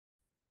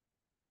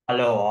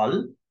Hello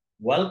all,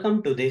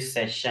 welcome to this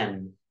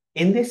session.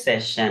 In this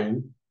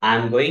session, I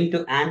am going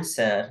to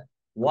answer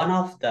one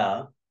of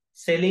the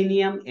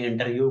Selenium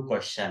interview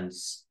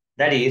questions.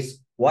 That is,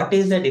 what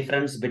is the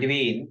difference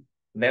between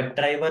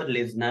WebDriver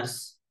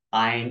listeners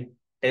and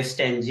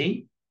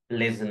TestNG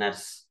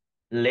listeners?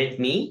 Let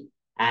me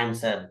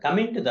answer.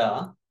 Coming to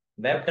the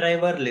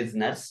WebDriver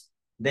listeners,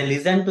 they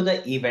listen to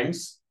the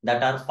events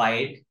that are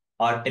filed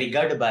or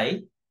triggered by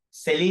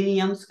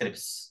Selenium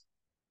scripts.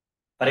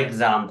 For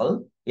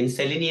example, in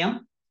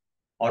Selenium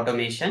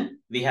automation,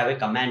 we have a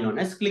command known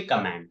as click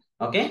command.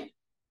 Okay.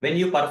 When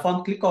you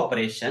perform click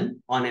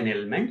operation on an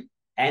element,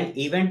 an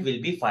event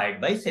will be fired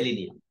by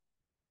Selenium.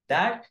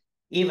 That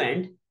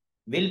event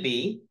will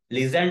be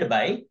listened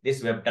by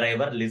this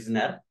WebDriver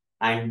listener,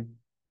 and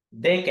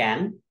they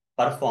can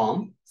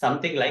perform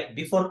something like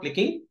before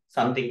clicking,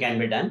 something can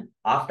be done.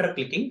 After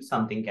clicking,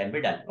 something can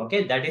be done.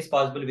 Okay. That is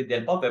possible with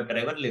the help of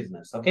WebDriver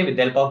listeners. Okay. With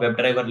the help of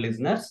WebDriver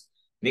listeners,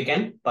 we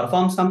can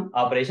perform some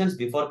operations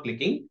before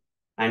clicking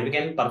and we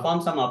can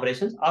perform some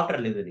operations after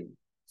listening.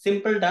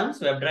 Simple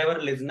terms,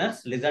 WebDriver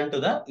listeners listen to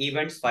the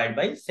events fired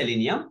by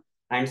Selenium,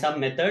 and some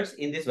methods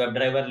in this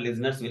WebDriver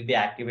listeners will be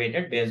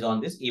activated based on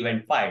this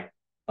event fired.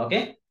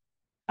 Okay.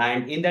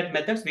 And in that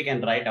methods, we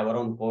can write our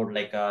own code.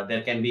 Like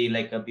there can be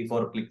like a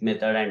before click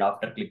method and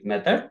after click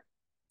method.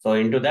 So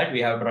into that,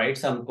 we have to write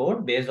some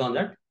code based on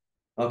that.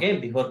 Okay.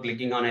 Before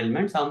clicking on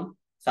element,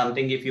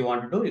 something if you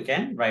want to do, you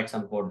can write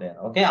some code there.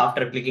 Okay.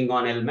 After clicking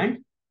on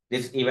element,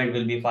 this event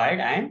will be fired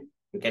and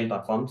you can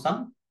perform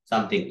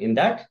something in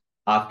that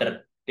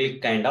after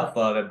click kind of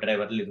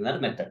WebDriver listener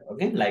method.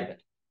 Okay. Like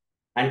that.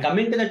 And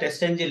coming to the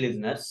TestNG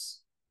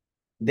listeners,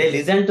 they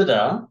listen to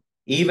the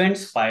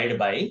events filed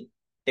by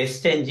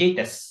TestNG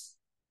tests.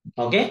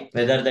 Okay,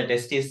 whether the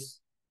test is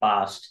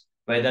passed,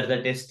 whether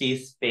the test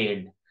is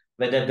failed,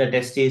 whether the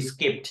test is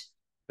skipped,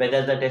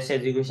 whether the test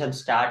execution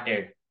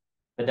started,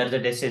 whether the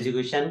test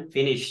execution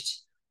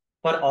finished.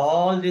 For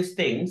all these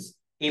things,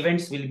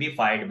 events will be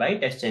filed by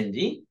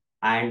TestNG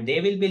and they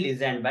will be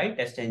listened by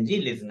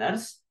TestNG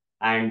listeners.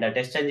 And the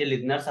TestNG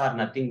listeners are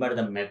nothing but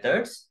the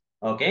methods,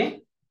 okay,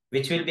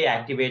 which will be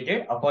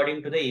activated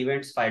according to the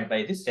events filed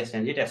by this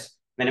TestNG test.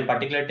 When a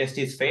particular test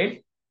is failed,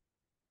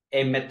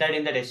 a method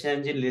in the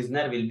TestNG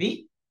listener will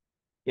be,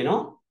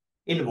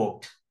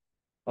 invoked,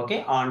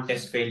 okay, on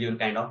test failure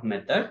kind of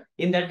method.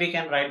 In that, we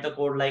can write the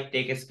code like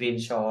take a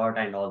screenshot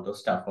and all those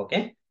stuff,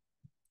 okay.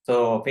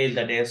 So fail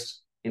the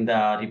test in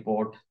the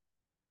report,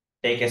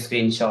 take a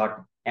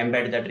screenshot,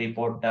 embed that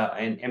report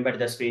and embed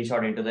the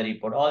screenshot into the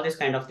report. All these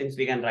kind of things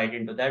we can write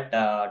into that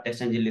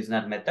TestNG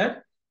listener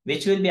method,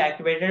 which will be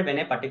activated when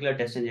a particular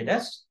TestNG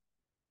test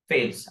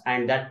fails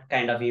and that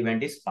kind of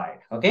event is fired.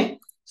 Okay.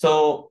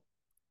 So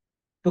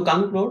to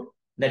conclude,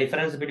 the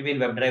difference between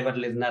WebDriver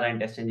listener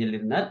and TestNG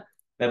listener,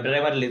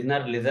 WebDriver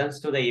listener listens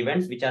to the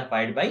events which are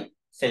fired by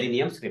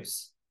Selenium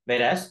scripts,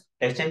 whereas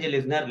TestNG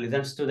listener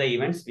listens to the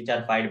events which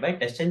are fired by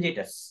TestNG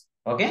tests.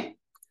 Okay.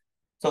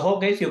 So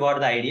hope guys you got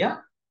the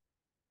idea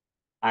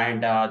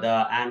and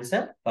the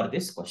answer for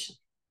this question.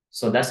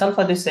 So that's all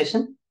for this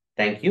session.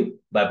 Thank you.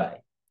 Bye-bye.